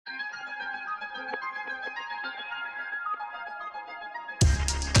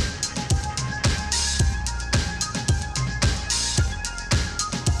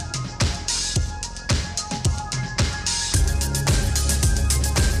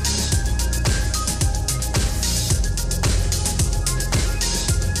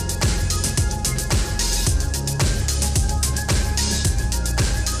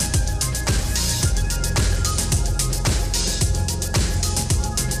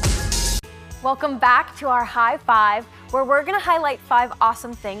Welcome back to our High Five, where we're going to highlight 5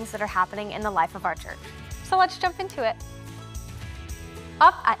 awesome things that are happening in the life of our church. So let's jump into it.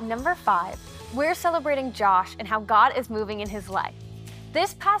 Up at number 5, we're celebrating Josh and how God is moving in his life.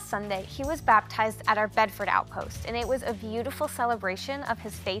 This past Sunday, he was baptized at our Bedford outpost, and it was a beautiful celebration of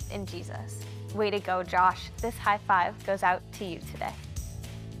his faith in Jesus. Way to go, Josh. This high five goes out to you today.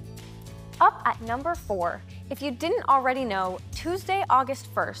 Up at number 4, if you didn't already know, Tuesday,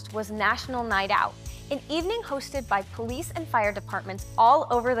 August 1st was National Night Out, an evening hosted by police and fire departments all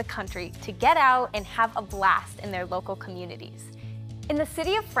over the country to get out and have a blast in their local communities. In the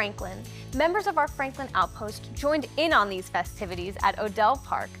city of Franklin, members of our Franklin Outpost joined in on these festivities at Odell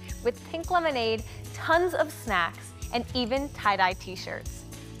Park with pink lemonade, tons of snacks, and even tie-dye t-shirts.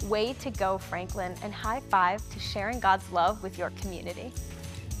 Way to go, Franklin, and high five to sharing God's love with your community.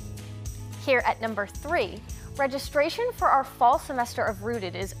 Here at number 3, registration for our fall semester of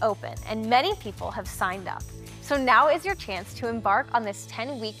Rooted is open, and many people have signed up. So now is your chance to embark on this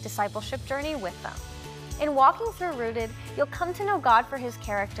 10-week discipleship journey with them. In walking through Rooted, you'll come to know God for his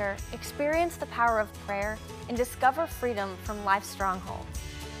character, experience the power of prayer, and discover freedom from life's strongholds.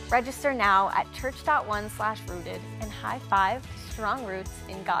 Register now at church.one/rooted and high five strong roots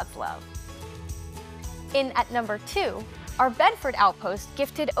in God's love. In at number 2, our Bedford Outpost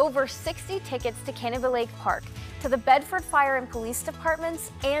gifted over 60 tickets to Canada Lake Park, to the Bedford Fire and Police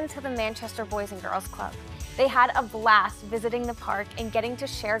Departments, and to the Manchester Boys and Girls Club. They had a blast visiting the park and getting to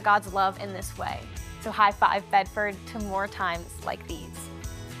share God's love in this way. So high five, Bedford, to more times like these.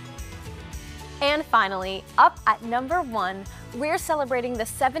 And finally, up at number 1, we're celebrating the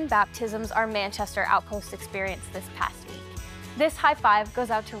 7 baptisms our Manchester Outpost experienced this past week. This high five goes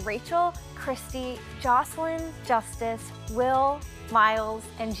out to Rachel, Christy, Jocelyn, Justice, Will, Miles,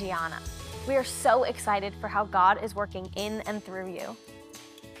 and Gianna. We are so excited for how God is working in and through you.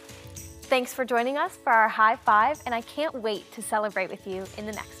 Thanks for joining us for our high five, and I can't wait to celebrate with you in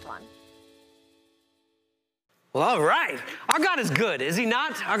the next one. Well, all right. Our God is good, is he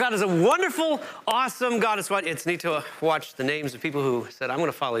not? Our God is a wonderful, awesome God. It's neat to watch the names of people who said, I'm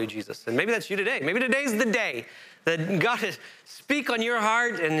going to follow you, Jesus. And maybe that's you today. Maybe today's the day that God is speak on your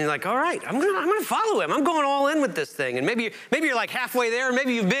heart and you're like, all right, I'm going to follow him. I'm going all in with this thing. And maybe you're like halfway there.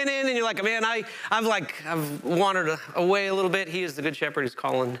 Maybe you've been in and you're like, man, I've wandered away a little bit. He is the good shepherd who's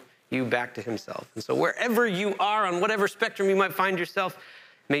calling you back to himself. And so wherever you are, on whatever spectrum you might find yourself,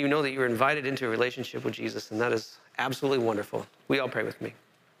 may you know that you are invited into a relationship with Jesus, and that is absolutely wonderful. We all pray with me.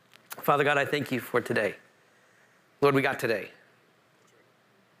 Father God, I thank you for today. Lord, we got today.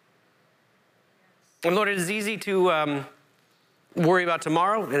 And Lord, it is easy to worry about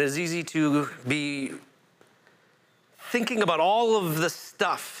tomorrow. It is easy to be thinking about all of the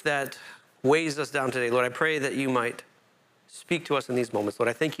stuff that weighs us down today. Lord, I pray that you might speak to us in these moments. Lord,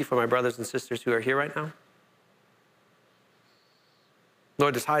 I thank you for my brothers and sisters who are here right now.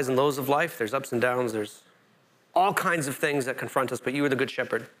 Lord, there's highs and lows of life. There's ups and downs. There's all kinds of things that confront us, but you are the good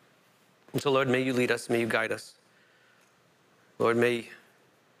shepherd. And so, Lord, may you lead us. May you guide us. Lord, may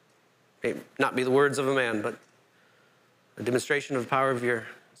not be the words of a man, but a demonstration of the power of your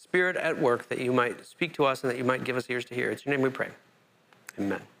Spirit at work, that you might speak to us and that you might give us ears to hear. It's your name we pray.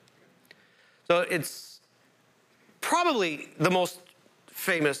 Amen. So it's probably the most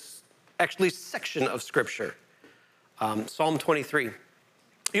famous, actually, section of Scripture, Psalm 23.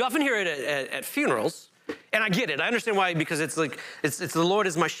 You often hear it at funerals, and I get it. I understand why, because it's like, it's the Lord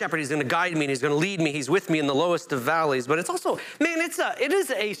is my shepherd. He's going to guide me, and he's going to lead me. He's with me in the lowest of valleys. But it's also, man, it is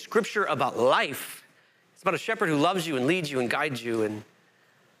a scripture about life. It's about a shepherd who loves you and leads you and guides you, and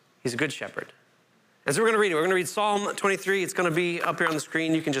he's a good shepherd. And so we're going to read it. We're going to read Psalm 23. It's going to be up here on the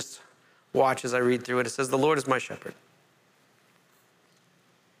screen. You can just watch as I read through it. It says, the Lord is my shepherd.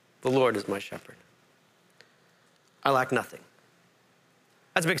 The Lord is my shepherd. I lack nothing.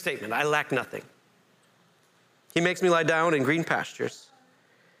 That's a big statement. I lack nothing. He makes me lie down in green pastures.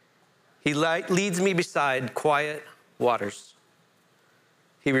 He leads me beside quiet waters.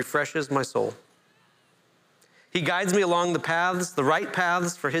 He refreshes my soul. He guides me along the right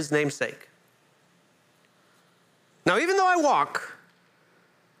paths for his name's sake. Now, even though I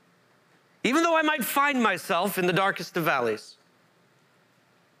might find myself in the darkest of valleys,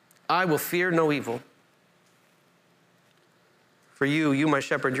 I will fear no evil. For you, my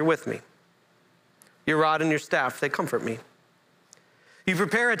shepherd, you're with me. Your rod and your staff, they comfort me. You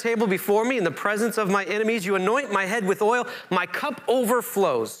prepare a table before me in the presence of my enemies. You anoint my head with oil. My cup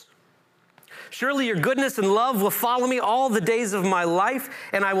overflows. Surely your goodness and love will follow me all the days of my life,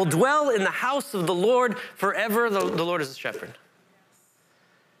 and I will dwell in the house of the Lord forever. The Lord is the shepherd.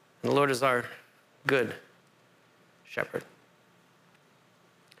 And the Lord is our good shepherd.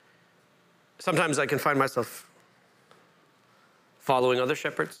 Sometimes I can find myself following other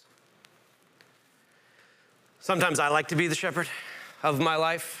shepherds. Sometimes I like to be the shepherd of my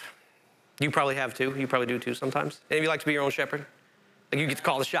life. You probably have too. You probably do too sometimes. Any of you like to be your own shepherd? Like you get to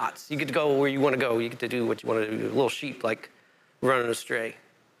call the shots. You get to go where you want to go. You get to do what you want to do. A little sheep like running astray.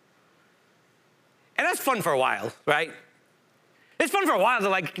 And that's fun for a while, right? It's fun for a while to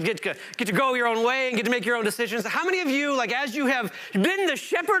like get to go your own way and get to make your own decisions. How many of you, like as you have been the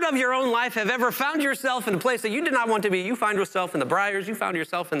shepherd of your own life, have ever found yourself in a place that you did not want to be? You find yourself in the briars, you found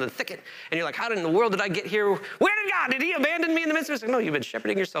yourself in the thicket, and you're like, how in the world did I get here? Where did God? Did he abandon me in the midst of it? No, you've been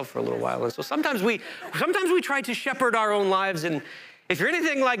shepherding yourself for a little while. And so sometimes we try to shepherd our own lives, and if you're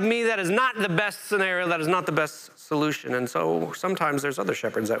anything like me, that is not the best scenario, that is not the best solution. And so sometimes there's other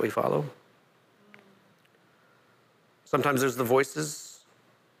shepherds that we follow. Sometimes there's the voices.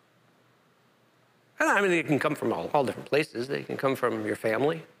 And I mean, they can come from all different places. They can come from your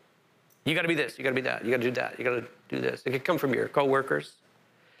family. You got to be this, you got to be that, you got to do that, you got to do this. It can come from your coworkers.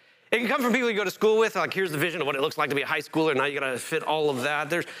 It can come from people you go to school with, like here's the vision of what it looks like to be a high schooler, now you got to fit all of that.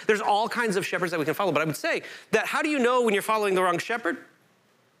 There's all kinds of shepherds that we can follow, but I would say that how do you know when you're following the wrong shepherd?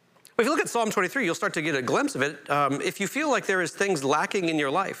 Well, if you look at Psalm 23, you'll start to get a glimpse of it. If you feel like there is things lacking in your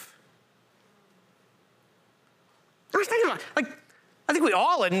life, I was thinking about, like, I think we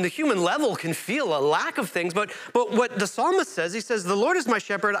all, in the human level, can feel a lack of things, but what the psalmist says, he says, the Lord is my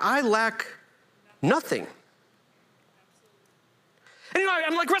shepherd, I lack nothing. And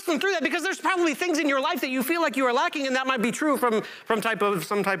I'm like wrestling through that because there's probably things in your life that you feel like you are lacking, and that might be true from some type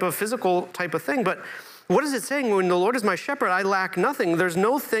of physical type of thing, but what is it saying? When the Lord is my shepherd, I lack nothing. There's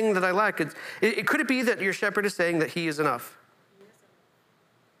no thing that I lack. Could it be that your shepherd is saying that he is enough?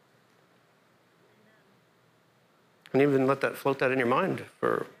 And even float that in your mind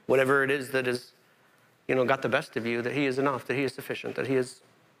for whatever it is that is, got the best of you, that he is enough, that he is sufficient, that he's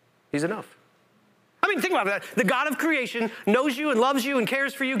enough. I mean, think about that. The God of creation knows you and loves you and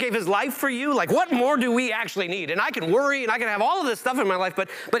cares for you, gave his life for you. Like, what more do we actually need? And I can worry and I can have all of this stuff in my life,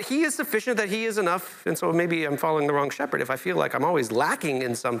 but he is sufficient, that he is enough. And so maybe I'm following the wrong shepherd if I feel like I'm always lacking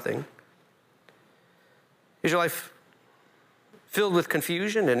in something. Is your life filled with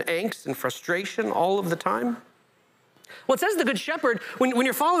confusion and angst and frustration all of the time? Well, it says the good shepherd, when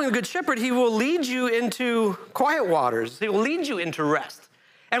you're following the good shepherd, he will lead you into quiet waters. He will lead you into rest.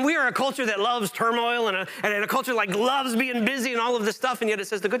 And we are a culture that loves turmoil and a culture like loves being busy and all of this stuff, and yet it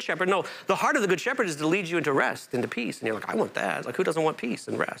says the good shepherd. No, the heart of the good shepherd is to lead you into rest, into peace. And you're like, I want that. It's like, who doesn't want peace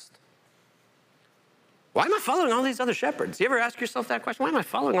and rest? Why am I following all these other shepherds? You ever ask yourself that question? Why am I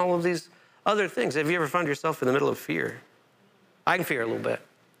following all of these other things? Have you ever found yourself in the middle of fear? I can fear a little bit.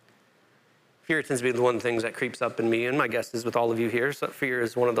 Fear tends to be the one of the things that creeps up in me, and my guess is with all of you here, so fear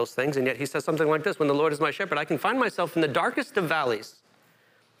is one of those things, and yet he says something like this, when the Lord is my shepherd, I can find myself in the darkest of valleys.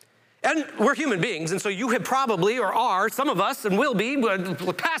 And we're human beings, and so you have probably, or are, some of us, and will be,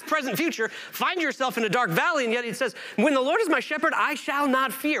 past, present, future, find yourself in a dark valley, and yet it says, when the Lord is my shepherd, I shall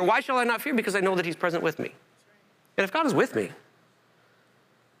not fear. Why shall I not fear? Because I know that he's present with me. And if God is with me,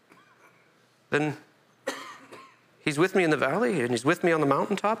 then he's with me in the valley, and he's with me on the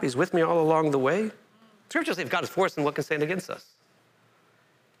mountaintop. He's with me all along the way. Scripture says, if God is for us, then what can stand against us?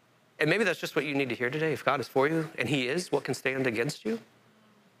 And maybe that's just what you need to hear today. If God is for you, and he is, what can stand against you?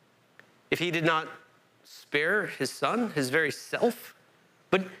 If he did not spare his son, his very self,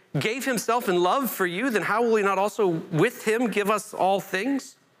 but gave himself in love for you, then how will he not also with him give us all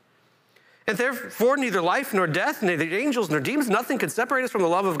things? And therefore, neither life nor death, neither angels nor demons, nothing can separate us from the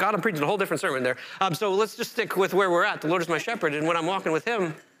love of God. I'm preaching a whole different sermon there. So let's just stick with where we're at. The Lord is my shepherd, and when I'm walking with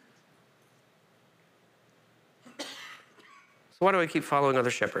him. So why do I keep following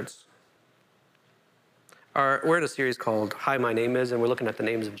other shepherds? We're in a series called Hi, My Name Is, and we're looking at the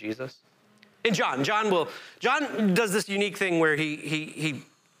names of Jesus. And John does this unique thing where he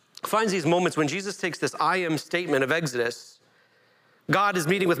finds these moments when Jesus takes this I am statement of Exodus. God is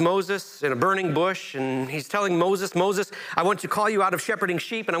meeting with Moses in a burning bush, and he's telling Moses, I want to call you out of shepherding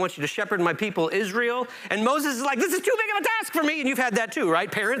sheep, and I want you to shepherd my people Israel. And Moses is like, this is too big of a task for me. And you've had that too,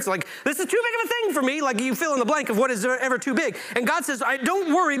 right? Parents, like, this is too big of a thing for me. Like, you fill in the blank of what is ever too big. And God says,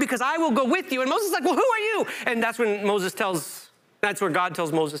 don't worry, because I will go with you. And Moses is like, well, who are you? And that's when that's where God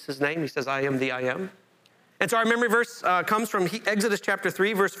tells Moses his name. He says, I am the I am. And so our memory verse comes from Exodus chapter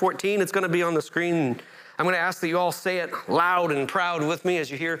 3, verse 14. It's going to be on the screen. I'm going to ask that you all say it loud and proud with me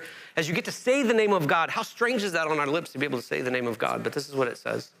as you get to say the name of God. How strange is that on our lips to be able to say the name of God? But this is what it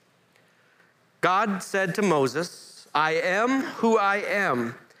says. God said to Moses, I am who I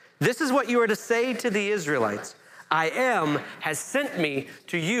am. This is what you are to say to the Israelites. I am has sent me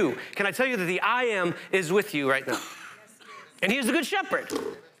to you. Can I tell you that the I am is with you right now? And he is the good shepherd.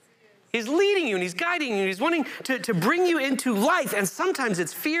 He's leading you and he's guiding you. And he's wanting to bring you into life. And sometimes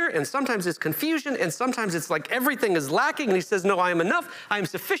it's fear and sometimes it's confusion and sometimes it's like everything is lacking. And he says, no, I am enough. I am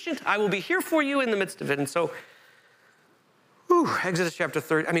sufficient. I will be here for you in the midst of it. And so, Ezekiel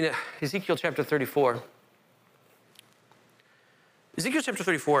chapter 34. Ezekiel chapter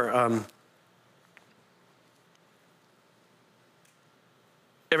 34,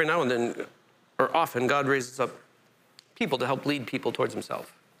 every now and then, or often, God raises up people to help lead people towards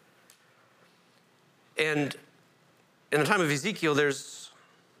himself. And in the time of Ezekiel, there's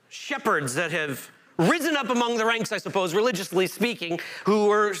shepherds that have risen up among the ranks, I suppose, religiously speaking, who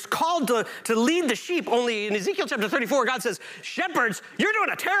were called to lead the sheep. Only in Ezekiel chapter 34, God says, shepherds, you're doing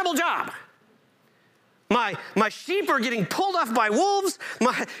a terrible job. My sheep are getting pulled off by wolves.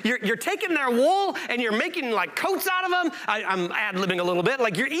 You're taking their wool and you're making like coats out of them. I'm ad-libbing a little bit.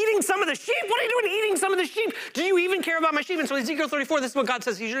 Like you're eating some of the sheep. What are you doing eating some of the sheep? Do you even care about my sheep? And so Ezekiel 34, this is what God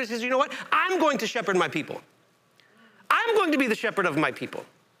says. He says, you know what? I'm going to shepherd my people. I'm going to be the shepherd of my people.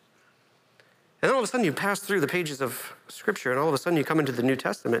 And then all of a sudden you pass through the pages of Scripture and all of a sudden you come into the New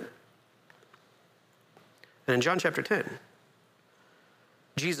Testament. And in John chapter 10,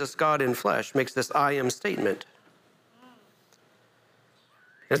 Jesus, God in flesh, makes this I am statement.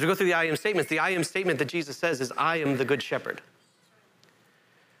 As we go through the I am statements, the I am statement that Jesus says is, I am the good shepherd.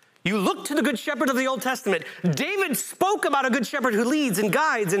 You look to the good shepherd of the Old Testament. David spoke about a good shepherd who leads and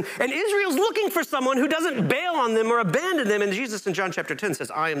guides, and Israel's looking for someone who doesn't bail on them or abandon them. And Jesus in John chapter 10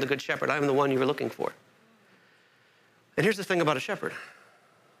 says, I am the good shepherd. I am the one you were looking for. And here's the thing about a shepherd.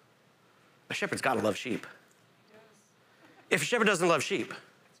 A shepherd's got to love sheep. If a shepherd doesn't love sheep,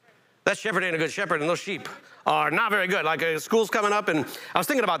 that shepherd ain't a good shepherd, and those sheep are not very good. Like school's coming up, and I was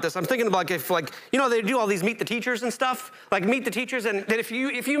thinking about this. I'm thinking about if, like, you know, they do all these meet the teachers and stuff, like meet the teachers, and then if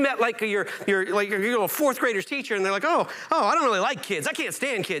you met like your fourth grader's teacher, and they're like, oh, I don't really like kids. I can't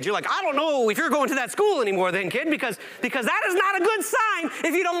stand kids. You're like, I don't know if you're going to that school anymore, then, kid, because that is not a good sign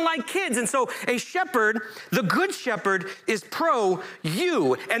if you don't like kids. And so a shepherd, the good shepherd, is pro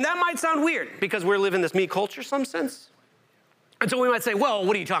you, and that might sound weird because we're living this me culture, some sense. And so we might say, well,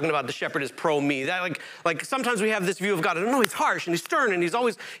 what are you talking about? The shepherd is pro me. That like sometimes we have this view of God. No, he's harsh and he's stern and he's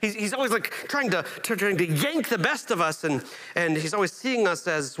always like trying to yank the best of us, and he's always seeing us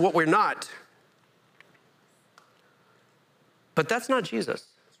as what we're not. But that's not Jesus.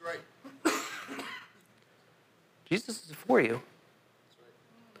 That's right. Jesus is for you. That's right.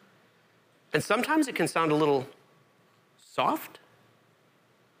 And sometimes it can sound a little soft.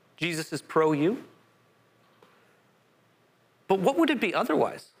 Jesus is pro you. But what would it be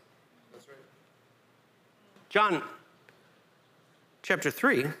otherwise? That's right. John chapter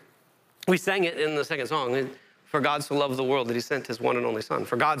 3, we sang it in the second song. For God so loved the world that he sent his one and only son.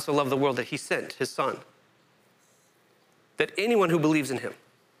 For God so loved the world that he sent his son. That anyone who believes in him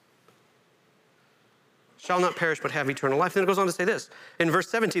shall not perish but have eternal life. Then it goes on to say this. In verse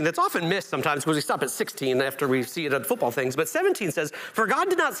 17, that's often missed sometimes because we stop at 16 after we see it at football things. But 17 says, for God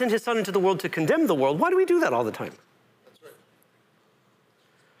did not send his son into the world to condemn the world. Why do we do that all the time?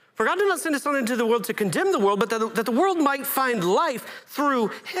 For God did not send his son into the world to condemn the world, but that the world might find life through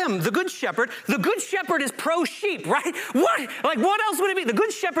him. The good shepherd is pro sheep, right? What else would it be? The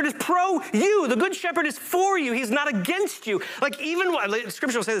good shepherd is pro you. The good shepherd is for you. He's not against you.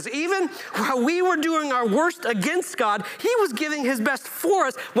 Scripture will say this, even while we were doing our worst against God, he was giving his best for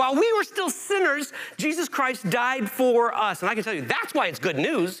us. While we were still sinners, Jesus Christ died for us. And I can tell you, that's why it's good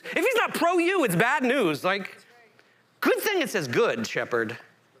news. If he's not pro you, it's bad news. Good thing it says good shepherd.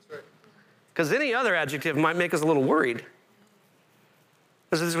 Because any other adjective might make us a little worried.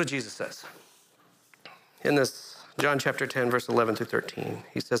 This is what Jesus says. In this John chapter 10, verse 11 through 13,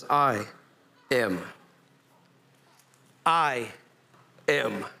 he says, I am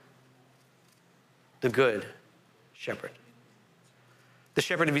the good shepherd. The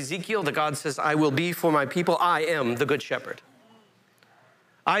shepherd of Ezekiel, that God says, I will be for my people. I am the good shepherd.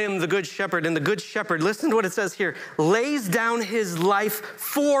 I am the good shepherd, and the good shepherd, listen to what it says here, lays down his life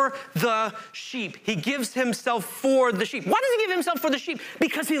for the sheep. He gives himself for the sheep. Why does he give himself for the sheep?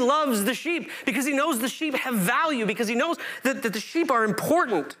 Because he loves the sheep, because he knows the sheep have value, because he knows that the sheep are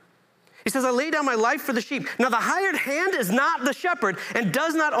important. He says, I lay down my life for the sheep. Now, the hired hand is not the shepherd and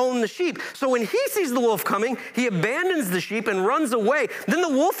does not own the sheep. So when he sees the wolf coming, he abandons the sheep and runs away. Then the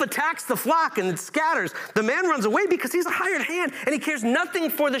wolf attacks the flock and it scatters. The man runs away because he's a hired hand and he cares nothing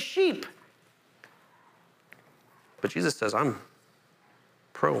for the sheep. But Jesus says, I'm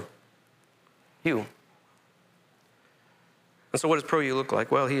pro you. And so what does pro you look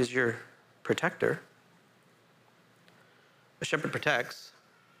like? Well, he is your protector. A shepherd protects.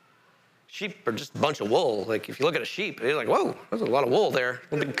 Sheep are just a bunch of wool. Like if you look at a sheep, you're like, whoa, there's a lot of wool there.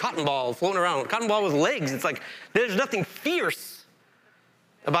 A big cotton ball floating around. A cotton ball with legs. It's like there's nothing fierce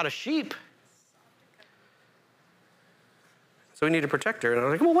about a sheep. So we need a protector. And I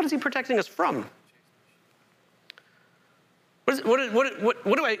was like, well, what is he protecting us from? What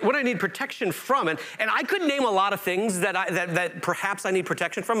do I need protection from? And I could name a lot of things that perhaps I need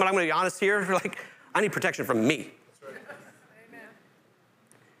protection from, but I'm going to be honest here. Like, I need protection from me. That's right. Amen.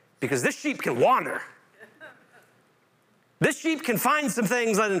 Because this sheep can wander. This sheep can find some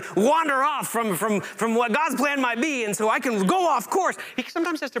things and wander off from what God's plan might be, and so I can go off course. He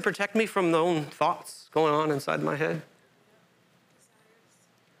sometimes has to protect me from the own thoughts going on inside my head.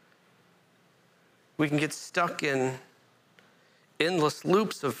 We can get stuck in endless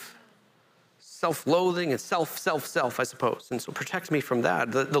loops of self-loathing and self, I suppose. And so protect me from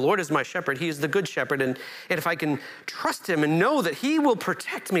that. The Lord is my shepherd. He is the good shepherd. And if I can trust him and know that he will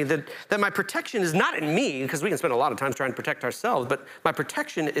protect me, that my protection is not in me, because we can spend a lot of time trying to protect ourselves, but my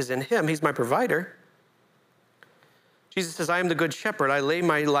protection is in him. He's my provider. Jesus says, I am the good shepherd. I lay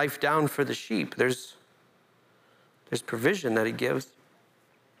my life down for the sheep. There's provision that he gives.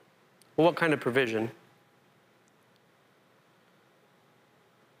 Well, what kind of provision?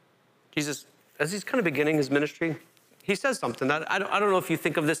 Jesus, as he's kind of beginning his ministry, he says something that I don't know if you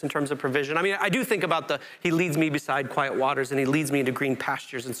think of this in terms of provision. I mean, I do think about he leads me beside quiet waters and he leads me into green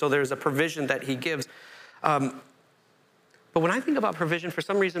pastures. And so there's a provision that he gives. But when I think about provision, for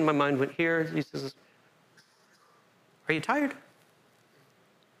some reason my mind went here. He says, are you tired?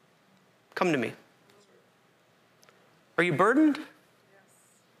 Come to me. Are you burdened?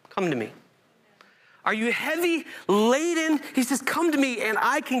 Come to me. Are you heavy laden? He says, come to me and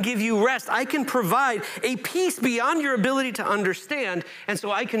I can give you rest. I can provide a peace beyond your ability to understand. And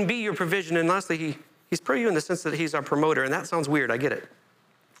so I can be your provision. And lastly, he's pro you in the sense that he's our promoter. And that sounds weird. I get it.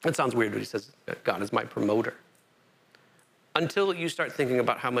 It sounds weird when he says that God is my promoter. Until you start thinking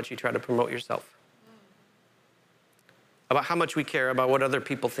about how much you try to promote yourself. About how much we care about what other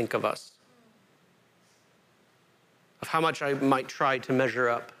people think of us. Of how much I might try to measure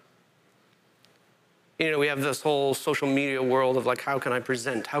up. You know, we have this whole social media world of like, how can I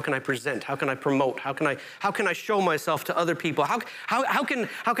present? How can I present? How can I promote? How can I show myself to other people? How can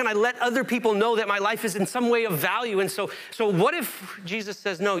I let other people know that my life is in some way of value? And so what if Jesus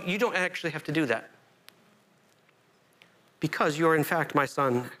says, no, you don't actually have to do that. Because you're in fact my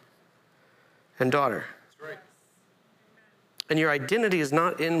son and daughter. That's right. And your identity is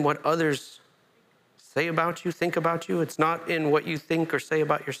not in what others say about you, think about you. It's not in what you think or say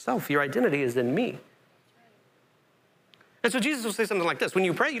about yourself. Your identity is in me. And so Jesus will say something like this: when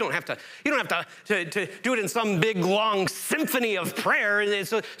you pray, you don't have to do it in some big long symphony of prayer, and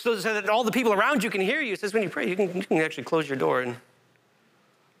so that all the people around you can hear you. He says when you pray, you can actually close your door, and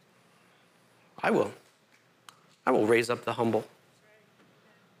I will raise up the humble.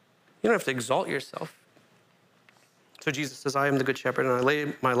 You don't have to exalt yourself. So Jesus says, I am the good shepherd, and I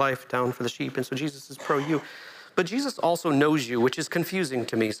lay my life down for the sheep. And so Jesus is pro you. But Jesus also knows you, which is confusing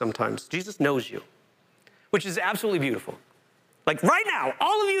to me sometimes. Jesus knows you, which is absolutely beautiful. Like right now,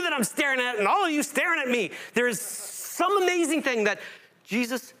 all of you that I'm staring at and all of you staring at me, there is some amazing thing that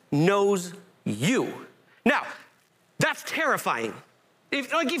Jesus knows you. Now, that's terrifying.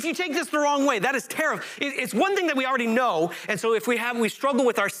 If you take this the wrong way, that is terrible. It's one thing that we already know, and so if we struggle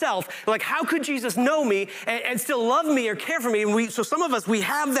with ourselves, like how could Jesus know me and still love me or care for me? And so some of us, we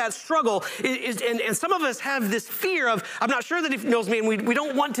have that struggle, and some of us have this fear of, I'm not sure that he knows me, and we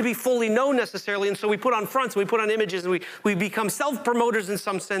don't want to be fully known necessarily, and so we put on fronts, and we put on images, and we become self-promoters in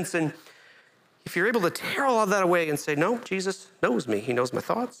some sense. And if you're able to tear all of that away and say, no, Jesus knows me. He knows my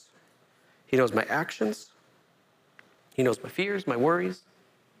thoughts. He knows my actions. He knows my fears, my worries.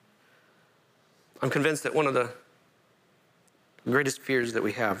 I'm convinced that one of the greatest fears that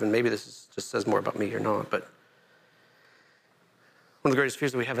we have, and maybe this just says more about me or not, but one of the greatest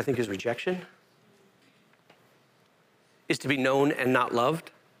fears that we have, I think, is rejection. Is to be known and not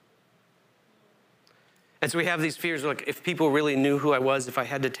loved. And so we have these fears, like if people really knew who I was, if I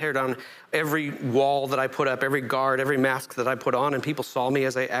had to tear down every wall that I put up, every guard, every mask that I put on, and people saw me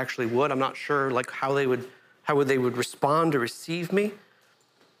as I actually would, I'm not sure like how they would respond to receive me.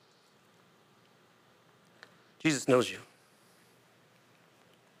 Jesus knows you.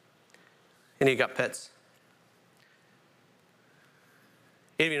 And you got pets.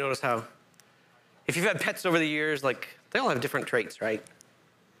 Any of you notice how, if you've had pets over the years, like they all have different traits, right?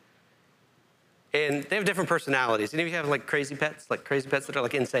 And they have different personalities. Any of you have like crazy pets that are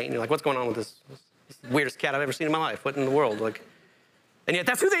like insane? You're like, what's going on with this weirdest cat I've ever seen in my life? What in the world? Like, And yet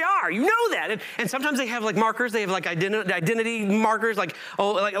that's who they are. You know that. And sometimes they have like markers. They have like identity markers. Like,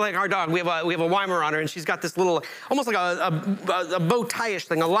 oh, like our dog. We have a Weimaraner, and she's got this little, almost like a bow tie-ish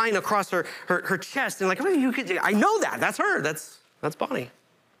thing, a line across her chest. And like, I know that. That's her. That's Bonnie.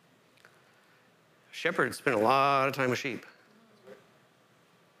 Shepherds spend a lot of time with sheep.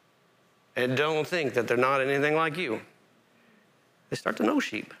 And don't think that they're not anything like you. They start to know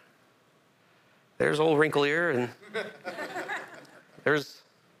sheep. There's old wrinkle ear, and there's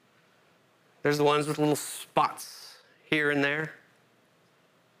the ones with little spots here and there.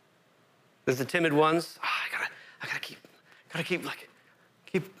 There's the timid ones. Oh, I gotta keep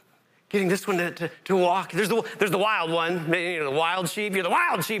getting this one to walk. There's the wild one. The wild sheep. You're the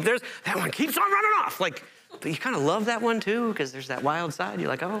wild sheep. There's that one keeps on running off. Like, you kind of love that one too, because there's that wild side. You're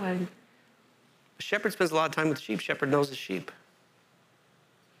like, oh, the shepherd spends a lot of time with the sheep. Shepherd knows his sheep.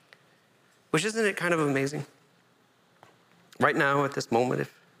 Which, isn't it kind of amazing? Right now, at this moment,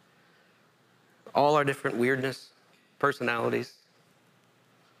 if all our different weirdness, personalities,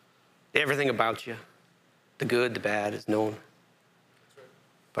 everything about you, the good, the bad, is known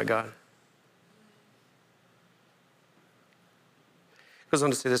by God. Goes on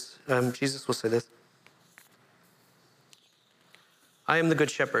to say this, Jesus will say this. I am the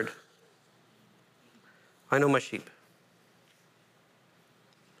good shepherd. I know my sheep.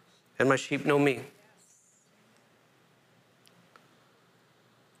 And my sheep know me.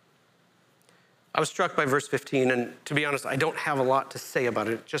 I was struck by verse 15, and to be honest, I don't have a lot to say about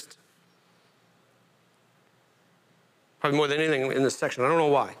it. Just probably more than anything in this section. I don't know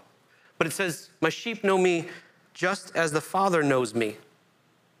why. But it says, my sheep know me just as the Father knows me.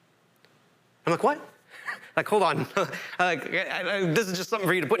 I'm like, what? Like, hold on. This is just something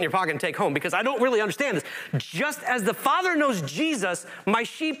for you to put in your pocket and take home, because I don't really understand this. Just as the Father knows Jesus, my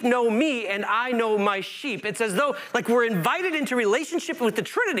sheep know me, and I know my sheep. It's as though, like, we're invited into relationship with the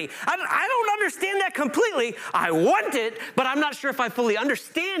Trinity. I don't understand that completely. I want it, but I'm not sure if I fully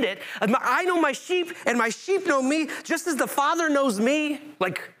understand it. I know my sheep, and my sheep know me, just as the Father knows me.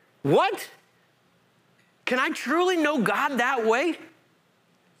 Like, what? Can I truly know God that way?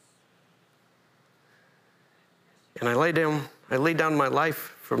 And I lay down my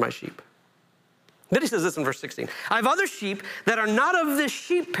life for my sheep. Then he says this in verse 16. I have other sheep that are not of this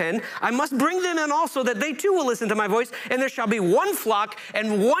sheep pen. I must bring them in also, that they too will listen to my voice, and there shall be one flock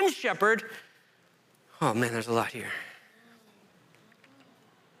and one shepherd. Oh man, there's a lot here.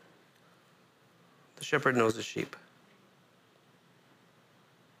 The shepherd knows his sheep.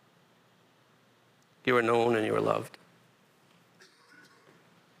 You are known and you are loved.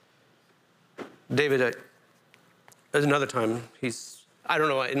 David, there's another time, I don't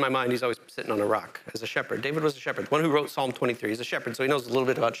know, in my mind, he's always sitting on a rock as a shepherd. David was a shepherd, the one who wrote Psalm 23. He's a shepherd, so he knows a little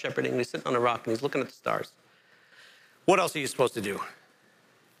bit about shepherding. And he's sitting on a rock, and he's looking at the stars. What else are you supposed to do?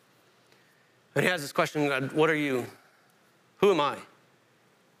 And he has this question, God, what are you? Who am I?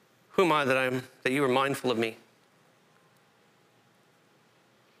 Who am I that you are mindful of me?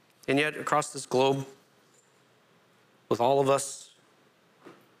 And yet, across this globe, with all of us,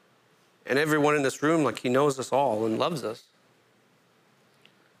 and everyone in this room, like, he knows us all and loves us.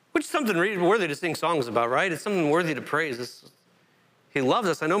 Which is something worthy to sing songs about, right? It's something worthy to praise. He loves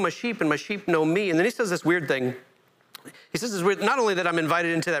us. I know my sheep, and my sheep know me. And then he says this weird thing. He says this weird, not only that I'm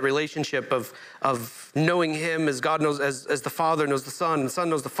invited into that relationship of knowing him as God knows, as the Father knows the Son, and the Son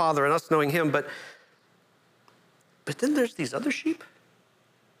knows the Father, and us knowing him, but then there's these other sheep.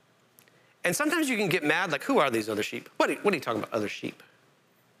 And sometimes you can get mad, like, who are these other sheep? What are you talking about, other sheep?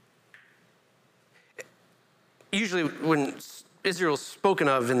 Usually when Israel's spoken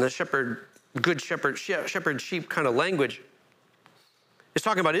of in the good shepherd sheep kind of language, it's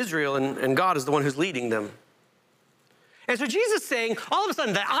talking about Israel, and God is the one who's leading them. And so Jesus saying, all of a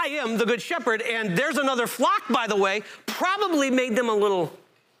sudden, that I am the good shepherd, and there's another flock, by the way, probably made them a little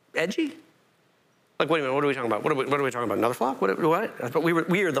edgy. Like, wait a minute, what are we talking about? What are we talking about? Another flock? What? But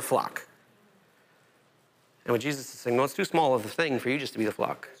we are the flock. And when Jesus is saying, no, it's too small of a thing for you just to be the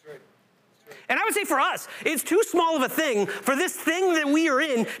flock. That's right. And I would say for us, it's too small of a thing for this thing that we are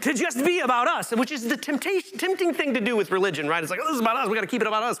in to just be about us, which is the tempting thing to do with religion, right? It's like, oh, this is about us. We got to keep it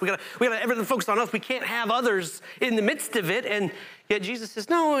about us. We got to everything focused on us. We can't have others in the midst of it. And yet Jesus says,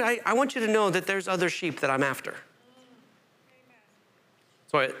 no, I want you to know that there's other sheep that I'm after.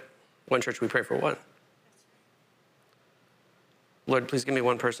 That's why at One Church we pray for one. Lord, please give me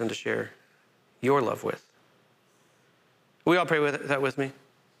one person to share your love with. Will we all pray that with me?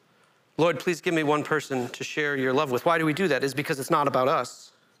 Lord, please give me one person to share your love with. Why do we do that? It's because it's not about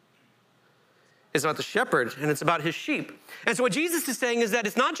us. It's about the shepherd, and it's about his sheep. And so what Jesus is saying is that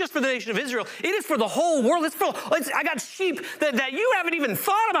it's not just for the nation of Israel, it is for the whole world. I got sheep that you haven't even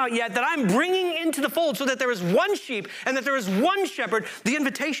thought about yet that I'm bringing into the fold so that there is one sheep and that there is one shepherd. The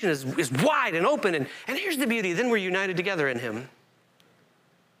invitation is wide and open, and here's the beauty. Then we're united together in him.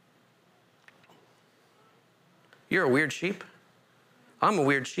 You're a weird sheep. I'm a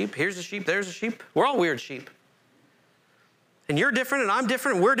weird sheep. Here's a sheep, there's a sheep. We're all weird sheep. And you're different, and I'm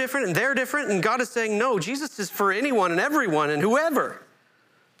different, and we're different, and they're different. And God is saying, no, Jesus is for anyone and everyone and whoever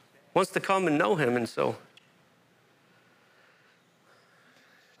wants to come and know him. And so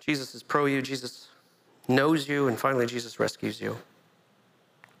Jesus is pro you. Jesus knows you. And finally, Jesus rescues you.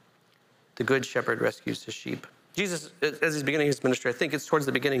 The good shepherd rescues his sheep. Jesus, as he's beginning his ministry, I think it's towards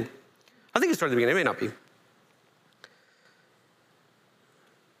the beginning. It may not be.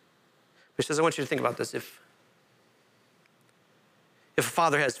 He says, I want you to think about this. If a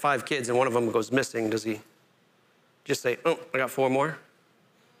father has 5 kids and one of them goes missing, does he just say, oh, I got 4 more?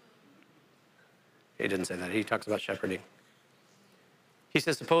 He didn't say that. He talks about shepherding. He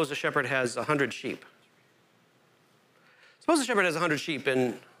says, suppose a shepherd has 100 sheep. Suppose a shepherd has 100 sheep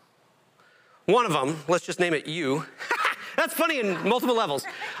and one of them, let's just name it you. That's funny in multiple levels.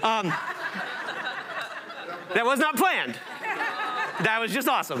 That was not planned. That was just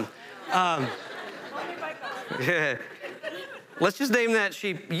awesome. Yeah. Let's just name that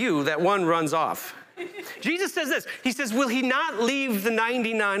sheep you, that one runs off. Jesus says this. He says, will he not leave the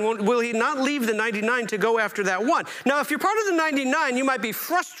 99? Will he not leave the 99 to go after that one? Now, if you're part of the 99, you might be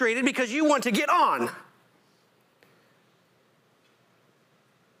frustrated because you want to get on.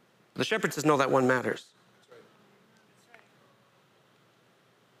 The shepherd says, no, that one matters.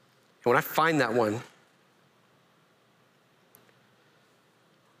 And when I find that one,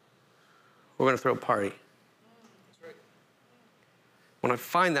 we're going to throw a party. When I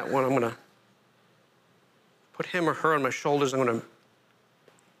find that one, I'm going to put him or her on my shoulders. I'm going to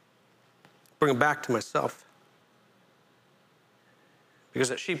bring him back to myself. Because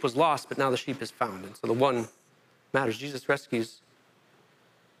that sheep was lost, but now the sheep is found. And so the one matters. Jesus rescues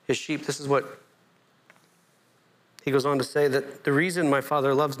his sheep. This is what he goes on to say, that the reason my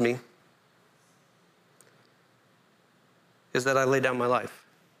Father loves me is that I lay down my life.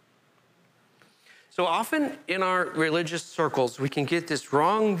 So often in our religious circles, we can get this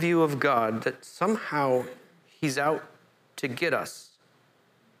wrong view of God that somehow he's out to get us.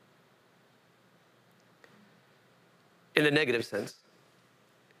 In the negative sense.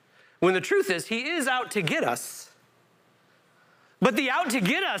 When the truth is, he is out to get us. But the out to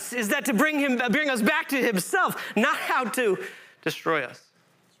get us is that to bring us back to himself, not out to destroy us.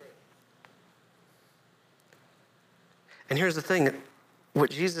 And here's the thing. What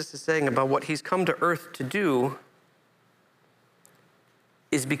Jesus is saying about what he's come to earth to do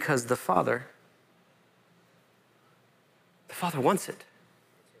is because the Father wants it.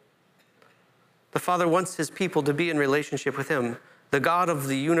 The Father wants his people to be in relationship with him. The God of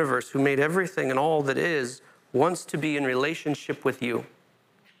the universe who made everything and all that is wants to be in relationship with you.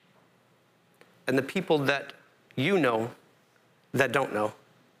 And the people that you know that don't know.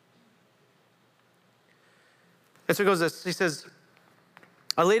 And so it goes this, he says,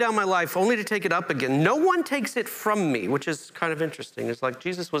 I lay down my life only to take it up again. No one takes it from me, which is kind of interesting. It's like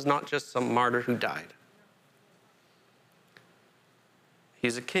Jesus was not just some martyr who died.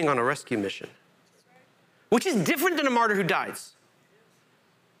 He's a king on a rescue mission, which is different than a martyr who dies.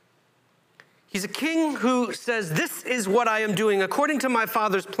 He's a king who says, this is what I am doing according to my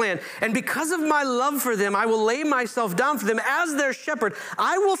Father's plan. And because of my love for them, I will lay myself down for them as their shepherd.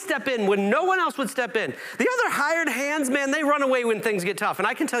 I will step in when no one else would step in. The other hired hands, man, they run away when things get tough. And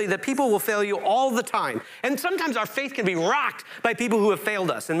I can tell you that people will fail you all the time. And sometimes our faith can be rocked by people who have failed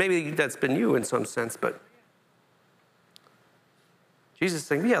us. And maybe that's been you in some sense, but Jesus is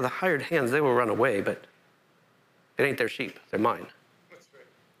saying, yeah, the hired hands, they will run away, but it ain't their sheep, they're mine.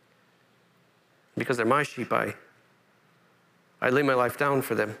 Because they're my sheep, I lay my life down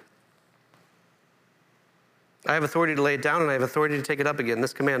for them. I have authority to lay it down, and I have authority to take it up again.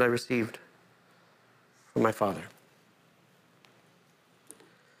 This command I received from my Father.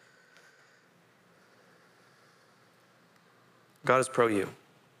 God is pro you.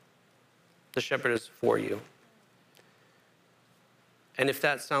 The shepherd is for you. And if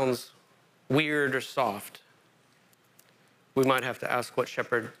that sounds weird or soft, we might have to ask, what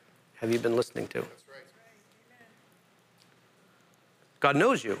shepherd have you been listening to? That's right. God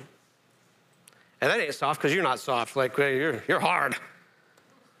knows you. And that ain't soft because you're not soft. Like, you're hard.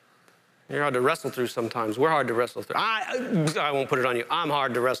 You're hard to wrestle through sometimes. We're hard to wrestle through. I won't put it on you. I'm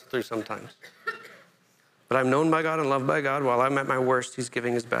hard to wrestle through sometimes. But I'm known by God and loved by God. While I'm at my worst, he's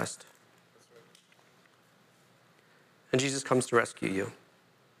giving his best. and Jesus comes to rescue you.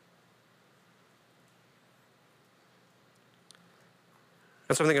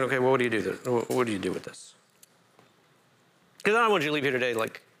 And so I'm thinking, okay, well, what do you do? What do you do with this? Because I don't want you to leave here today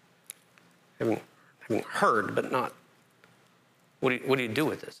like having heard, but not. What do you do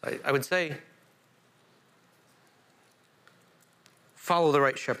with this? I would say, follow the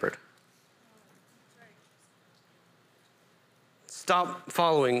right shepherd. Stop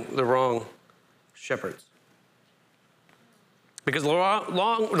following the wrong shepherds. Because the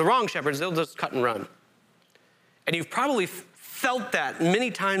wrong shepherds, they'll just cut and run. And you've probably felt that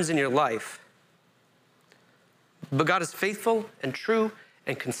many times in your life. But God is faithful and true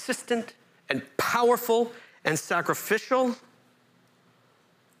and consistent and powerful and sacrificial.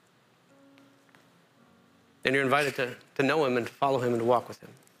 And you're invited to know him and to follow him and to walk with him.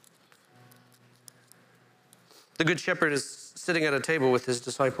 The Good Shepherd is sitting at a table with his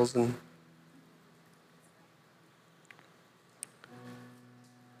disciples, and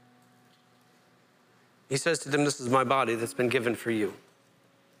he says to them, this is my body that's been given for you.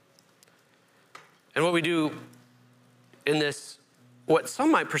 And what we do in this, what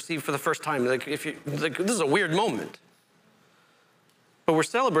some might perceive for the first time, this is a weird moment. But we're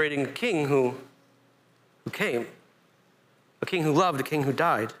celebrating a king who came, a king who loved, a king who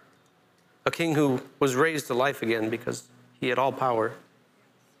died, a king who was raised to life again because he had all power,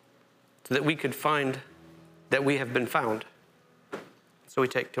 so that we could find that we have been found. So we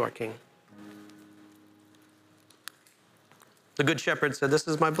take to our king. The Good Shepherd said, this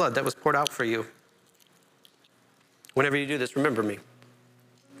is my blood that was poured out for you. Whenever you do this, remember me.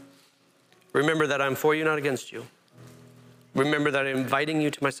 Remember that I'm for you, not against you. Remember that I'm inviting you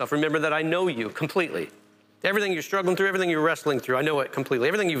to myself. Remember that I know you completely. Everything you're struggling through, everything you're wrestling through, I know it completely.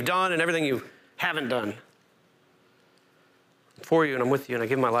 Everything you've done and everything you haven't done. I'm for you and I'm with you and I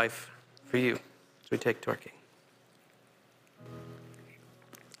give my life for you. So we take to our King.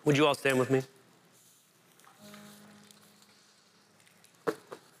 Would you all stand with me?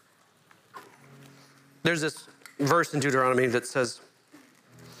 There's this verse in Deuteronomy that says,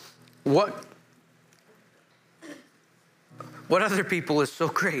 what other people is so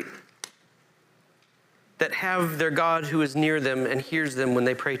great that have their God who is near them and hears them when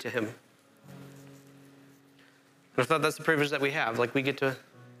they pray to him? And I thought that's the privilege that we have. Like we get to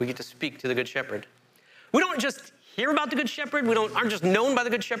speak to the Good Shepherd. We don't just hear about the Good Shepherd. Aren't just known by the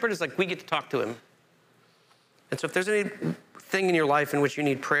Good Shepherd. It's like we get to talk to him. And so if there's anything in your life in which you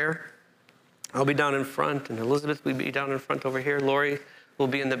need prayer, I'll be down in front, and Elizabeth will be down in front over here. Lori will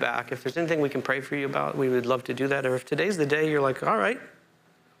be in the back. If there's anything we can pray for you about, we would love to do that. Or if today's the day you're like, all right,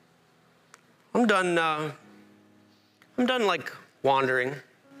 I'm done like wandering.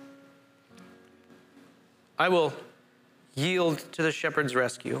 I will yield to the shepherd's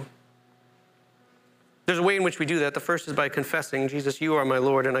rescue. There's a way in which we do that. The first is by confessing, Jesus, you are my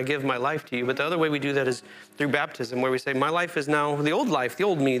Lord, and I give my life to you. But the other way we do that is through baptism, where we say, my life is now the old life, the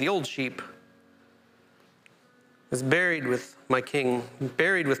old me, the old sheep, is buried with my King,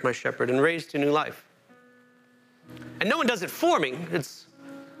 buried with my shepherd, and raised to new life. And no one does it for me.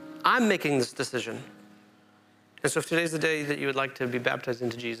 I'm making this decision. And so if today's the day that you would like to be baptized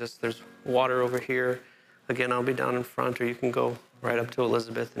into Jesus, there's water over here. Again, I'll be down in front, or you can go right up to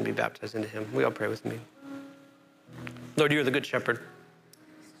Elizabeth and be baptized into him. We all pray with me. Lord, you are the Good Shepherd.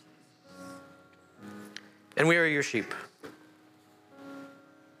 And we are your sheep.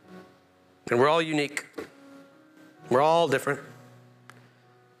 And we're all unique. We're all different.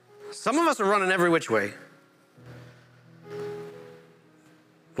 Some of us are running every which way.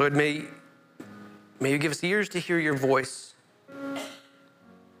 Lord, may you give us ears to hear your voice.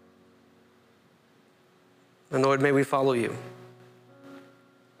 And Lord, may we follow you.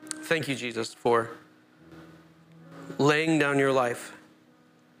 Thank you, Jesus, for laying down your life.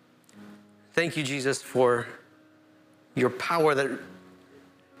 Thank you, Jesus, for your power that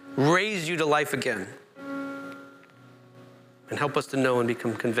raised you to life again. And help us to know and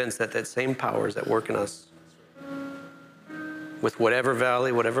become convinced that that same power is at work in us. With whatever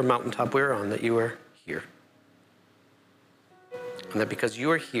valley, whatever mountaintop we're on, that you are here. And that because you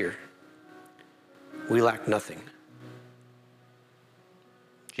are here, we lack nothing.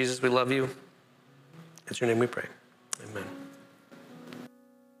 Jesus, we love you. In your name we pray. Amen.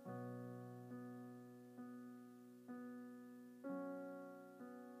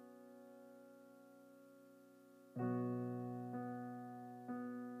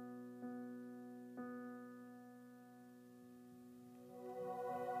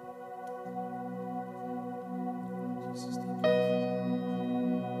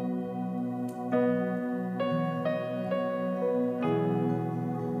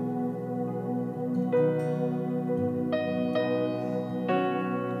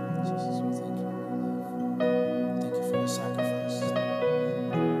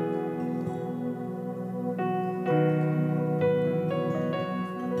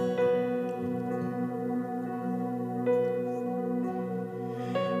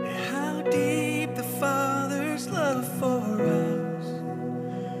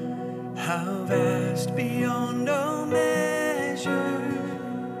 beyond all measure,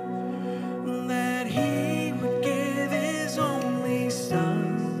 that he would give his only son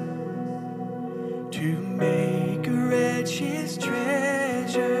to make a wretch his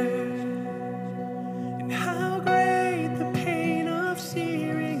treasure. And how great the pain of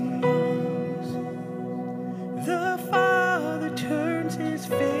searing wounds, the Father turns his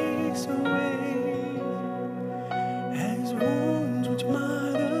face away, as wounds which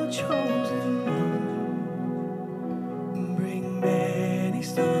mar the chosen one bring many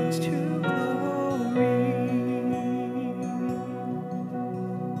sons to glory.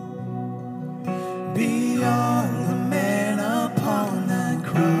 Beyond the man upon that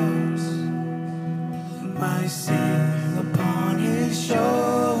cross, my sin upon his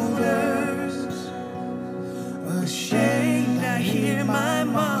shoulders, ashamed I hear my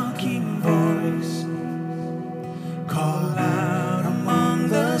mocking voice call out among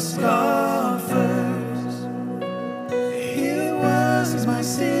the scoffers. It was my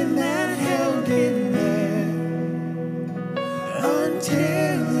sin that held him there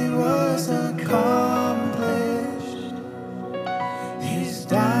until it was accomplished. His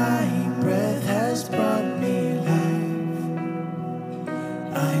dying breath has brought me life.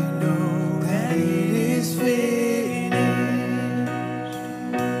 I know that it is finished.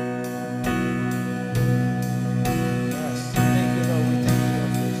 Yes, thank you, Lord. We thank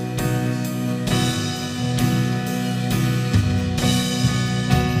you, Lord, for this.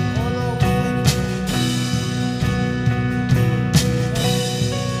 Oh, Lord, we thank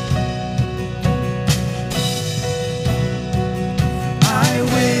you. I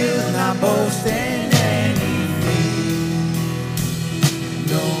will not boast in anything.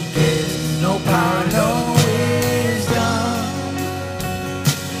 No gift, no power, no wisdom.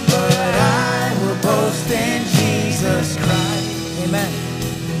 But I will boast in Jesus Christ. Amen.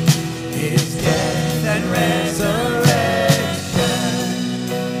 His death and resurrection.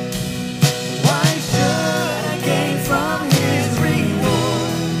 Why should I gain from his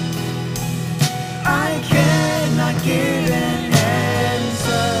reward? I cannot give an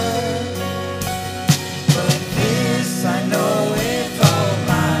answer, but this I know with all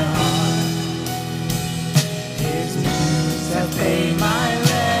my heart. His wounds have paid my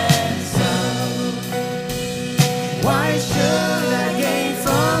ransom. Why should I gain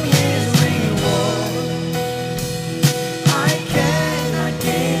from his reward? I cannot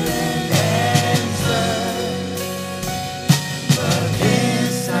give an answer, but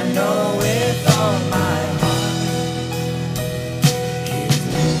this I know with all my heart. His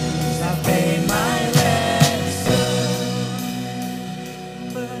wounds have paid my ransom,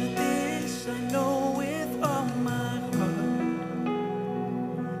 but this I know with all my heart.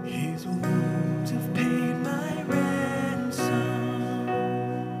 His wounds have paid my ransom.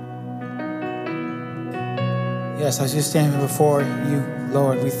 Yes, as you stand here before you,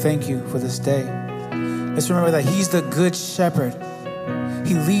 Lord, we thank you for this day. Let's remember that he's the good shepherd.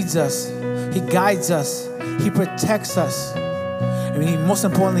 He leads us, he guides us, he protects us. I mean, most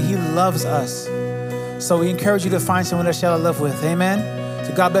importantly, he loves us. So we encourage you to find someone to share love with. Amen.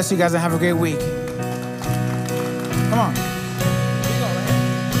 So God bless you guys and have a great week. Come on.